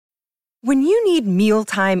When you need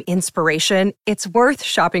mealtime inspiration, it's worth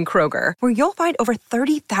shopping Kroger, where you'll find over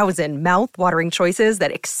 30,000 mouth-watering choices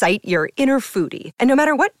that excite your inner foodie. And no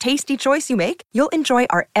matter what tasty choice you make, you'll enjoy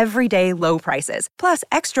our everyday low prices, plus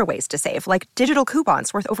extra ways to save, like digital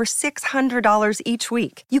coupons worth over $600 each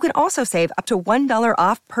week. You can also save up to $1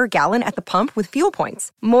 off per gallon at the pump with fuel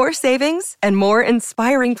points. More savings and more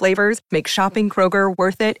inspiring flavors make shopping Kroger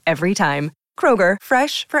worth it every time. Kroger,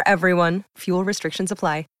 fresh for everyone. Fuel restrictions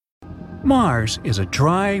apply. Mars is a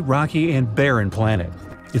dry, rocky, and barren planet.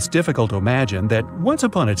 It's difficult to imagine that once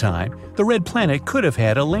upon a time, the red planet could have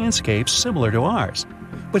had a landscape similar to ours.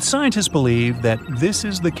 But scientists believe that this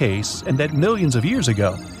is the case and that millions of years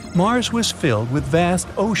ago, Mars was filled with vast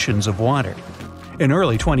oceans of water. In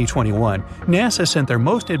early 2021, NASA sent their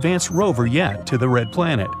most advanced rover yet to the red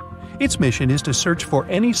planet. Its mission is to search for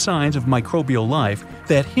any signs of microbial life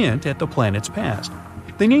that hint at the planet's past.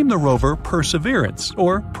 They named the rover Perseverance,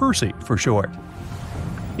 or Percy for short.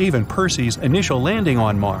 Even Percy's initial landing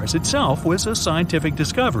on Mars itself was a scientific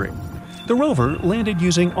discovery. The rover landed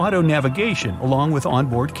using auto-navigation along with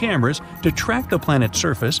onboard cameras to track the planet's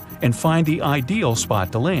surface and find the ideal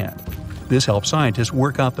spot to land. This helped scientists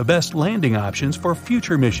work out the best landing options for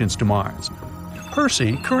future missions to Mars.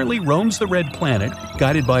 Percy currently roams the red planet,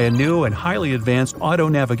 guided by a new and highly advanced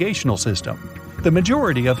auto-navigational system. The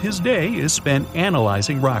majority of his day is spent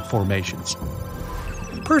analyzing rock formations.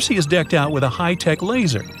 Percy is decked out with a high-tech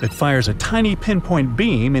laser that fires a tiny pinpoint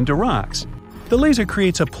beam into rocks. The laser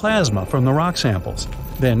creates a plasma from the rock samples.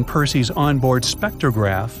 Then Percy's onboard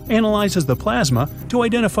spectrograph analyzes the plasma to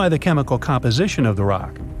identify the chemical composition of the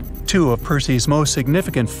rock. Two of Percy's most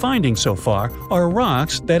significant findings so far are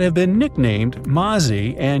rocks that have been nicknamed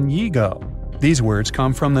Mazi and Yigo. These words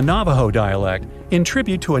come from the Navajo dialect, in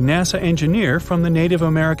tribute to a NASA engineer from the Native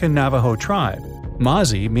American Navajo tribe.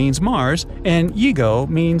 Mazi means Mars, and Yigo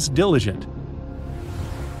means diligent.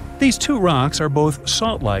 These two rocks are both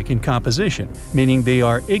salt-like in composition, meaning they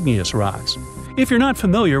are igneous rocks. If you're not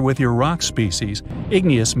familiar with your rock species,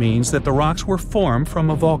 igneous means that the rocks were formed from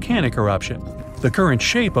a volcanic eruption. The current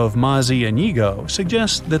shape of Mazi and Yigo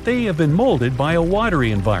suggests that they have been molded by a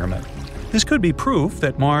watery environment. This could be proof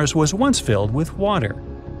that Mars was once filled with water.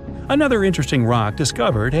 Another interesting rock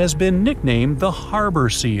discovered has been nicknamed the Harbor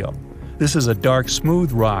Seal. This is a dark,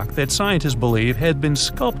 smooth rock that scientists believe had been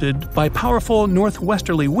sculpted by powerful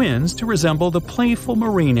northwesterly winds to resemble the playful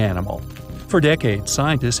marine animal. For decades,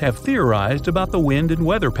 scientists have theorized about the wind and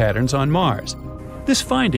weather patterns on Mars. This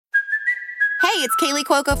finding Hey, it's Kaylee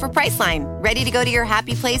Cuoco for Priceline. Ready to go to your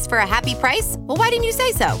happy place for a happy price? Well, why didn't you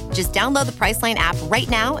say so? Just download the Priceline app right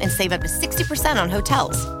now and save up to 60% on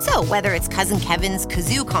hotels. So whether it's Cousin Kevin's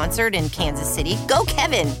Kazoo Concert in Kansas City, go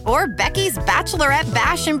Kevin, or Becky's Bachelorette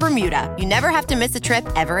Bash in Bermuda, you never have to miss a trip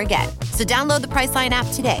ever again. So download the Priceline app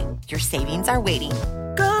today. Your savings are waiting.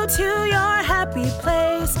 Go to your happy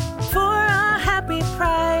place for a happy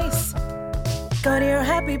price. Go to your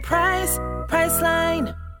happy price,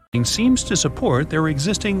 Priceline. seems to support their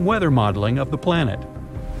existing weather modeling of the planet.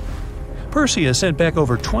 Percy has sent back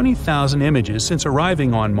over 20,000 images since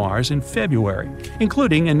arriving on Mars in February,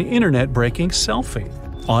 including an internet-breaking selfie.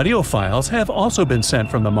 Audio files have also been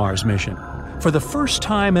sent from the Mars mission. For the first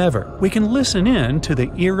time ever, we can listen in to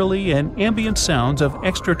the eerily and ambient sounds of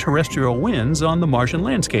extraterrestrial winds on the Martian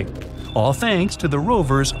landscape, all thanks to the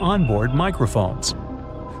rover's onboard microphones.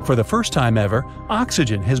 For the first time ever,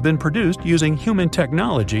 oxygen has been produced using human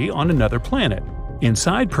technology on another planet.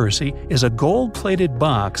 Inside Percy is a gold-plated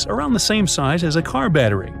box around the same size as a car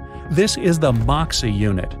battery. This is the MOXIE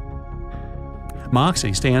unit.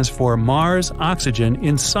 MOXIE stands for Mars Oxygen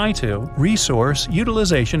In Situ Resource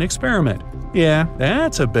Utilization Experiment. Yeah,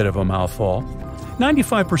 that's a bit of a mouthful.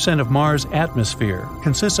 95% of Mars' atmosphere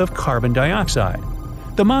consists of carbon dioxide.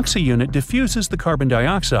 The MOXIE unit diffuses the carbon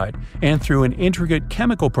dioxide and, through an intricate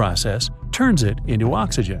chemical process, turns it into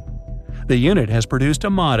oxygen. The unit has produced a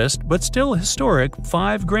modest but still historic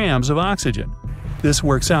 5 grams of oxygen. This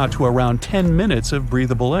works out to around 10 minutes of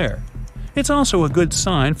breathable air. It's also a good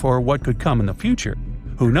sign for what could come in the future.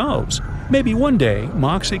 Who knows? Maybe one day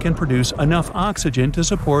MOXIE can produce enough oxygen to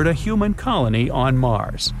support a human colony on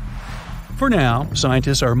Mars. For now,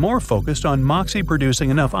 scientists are more focused on MOXIE producing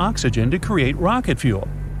enough oxygen to create rocket fuel.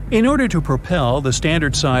 In order to propel the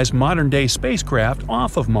standard-sized modern-day spacecraft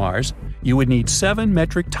off of Mars, you would need 7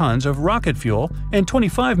 metric tons of rocket fuel and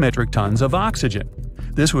 25 metric tons of oxygen.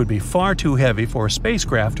 This would be far too heavy for a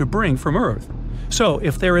spacecraft to bring from Earth. So,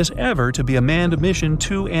 if there is ever to be a manned mission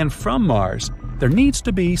to and from Mars, there needs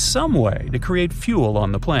to be some way to create fuel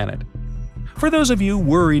on the planet. For those of you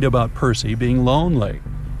worried about Percy being lonely,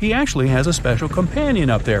 he actually has a special companion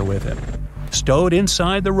up there with him. Stowed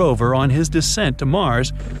inside the rover on his descent to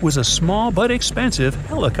Mars was a small but expensive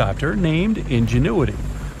helicopter named Ingenuity,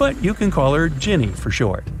 but you can call her Ginny for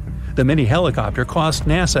short. The mini-helicopter cost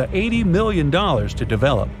NASA $80 million to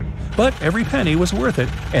develop, but every penny was worth it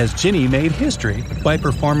as Ginny made history by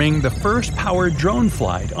performing the first powered drone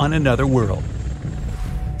flight on another world.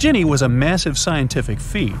 Ginny was a massive scientific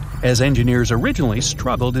feat, as engineers originally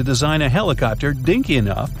struggled to design a helicopter dinky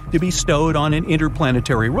enough to be stowed on an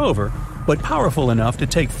interplanetary rover, but powerful enough to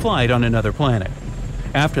take flight on another planet.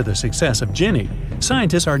 After the success of Ginny,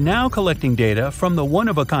 scientists are now collecting data from the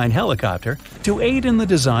one-of-a-kind helicopter to aid in the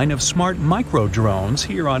design of smart micro-drones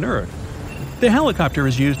here on Earth. The helicopter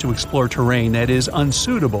is used to explore terrain that is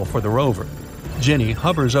unsuitable for the rover. Ginny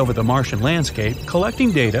hovers over the Martian landscape,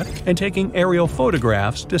 collecting data and taking aerial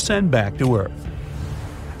photographs to send back to Earth.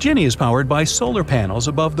 Ginny is powered by solar panels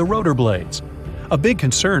above the rotor blades. A big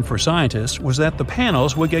concern for scientists was that the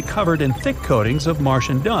panels would get covered in thick coatings of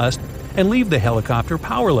Martian dust and leave the helicopter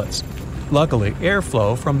powerless. Luckily,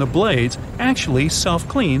 airflow from the blades actually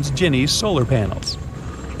self-cleans Ginny's solar panels.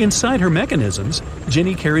 Inside her mechanisms,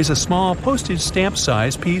 Ginny carries a small postage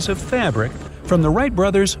stamp-sized piece of fabric from the Wright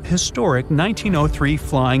brothers' historic 1903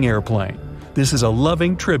 flying airplane. This is a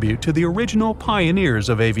loving tribute to the original pioneers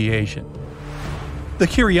of aviation. The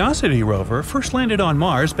Curiosity rover first landed on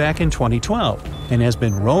Mars back in 2012 and has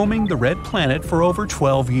been roaming the red planet for over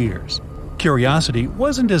 12 years. Curiosity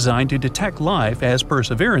wasn't designed to detect life as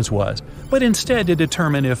Perseverance was, but instead to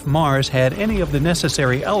determine if Mars had any of the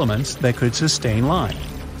necessary elements that could sustain life.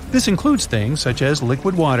 This includes things such as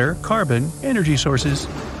liquid water, carbon, energy sources.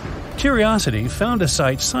 Curiosity found a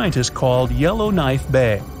site scientists called Yellowknife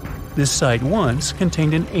Bay. This site once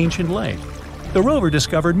contained an ancient lake. The rover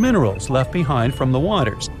discovered minerals left behind from the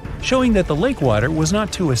waters, showing that the lake water was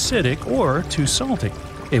not too acidic or too salty.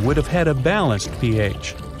 It would have had a balanced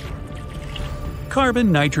pH.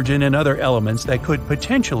 Carbon, nitrogen, and other elements that could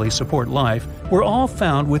potentially support life were all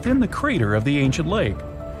found within the crater of the ancient lake.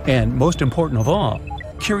 And most important of all,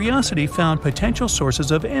 Curiosity found potential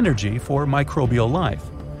sources of energy for microbial life.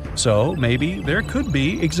 So maybe there could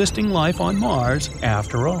be existing life on Mars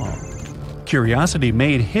after all. Curiosity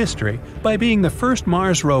made history by being the first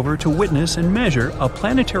Mars rover to witness and measure a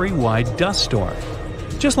planetary-wide dust storm.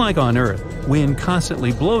 Just like on Earth, wind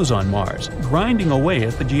constantly blows on Mars, grinding away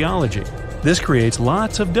at the geology. This creates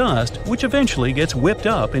lots of dust, which eventually gets whipped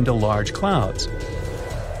up into large clouds.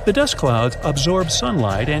 The dust clouds absorb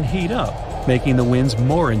sunlight and heat up, making the winds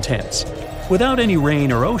more intense. Without any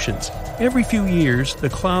rain or oceans, every few years the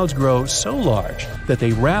clouds grow so large that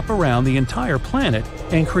they wrap around the entire planet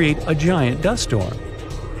and create a giant dust storm.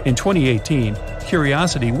 In 2018,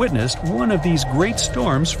 Curiosity witnessed one of these great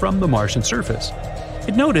storms from the Martian surface.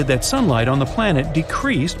 It noted that sunlight on the planet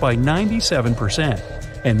decreased by 97%,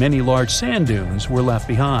 and many large sand dunes were left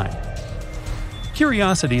behind.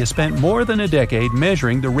 Curiosity has spent more than a decade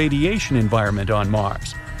measuring the radiation environment on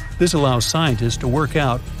Mars. This allows scientists to work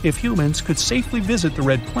out if humans could safely visit the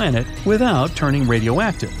red planet without turning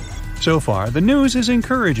radioactive. So far, the news is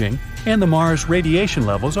encouraging, and the Mars radiation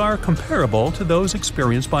levels are comparable to those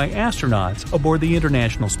experienced by astronauts aboard the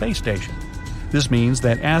International Space Station. This means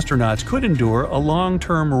that astronauts could endure a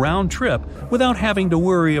long-term round trip without having to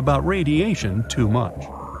worry about radiation too much.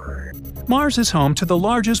 Mars is home to the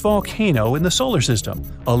largest volcano in the solar system,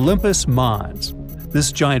 Olympus Mons.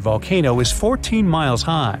 This giant volcano is 14 miles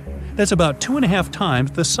high. That's about 2.5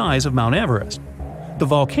 times the size of Mount Everest. The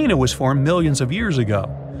volcano was formed millions of years ago,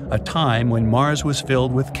 a time when Mars was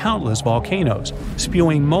filled with countless volcanoes,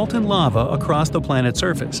 spewing molten lava across the planet's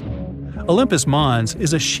surface. Olympus Mons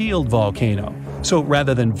is a shield volcano, so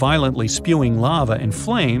rather than violently spewing lava and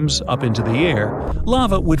flames up into the air,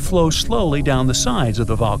 lava would flow slowly down the sides of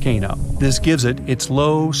the volcano. This gives it its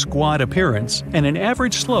low, squat appearance and an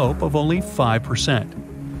average slope of only 5%.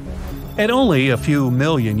 At only a few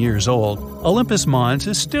million years old, Olympus Mons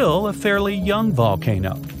is still a fairly young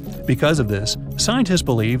volcano. Because of this, scientists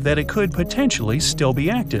believe that it could potentially still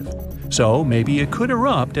be active, so maybe it could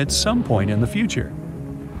erupt at some point in the future.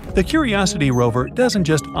 The Curiosity rover doesn't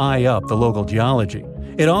just eye up the local geology,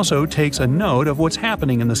 it also takes a note of what's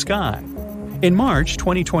happening in the sky. In March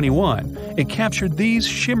 2021, it captured these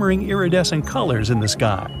shimmering iridescent colors in the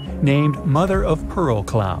sky, named mother-of-pearl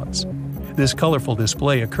clouds. This colorful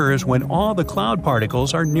display occurs when all the cloud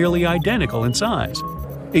particles are nearly identical in size.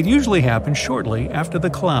 It usually happens shortly after the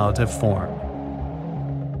clouds have formed.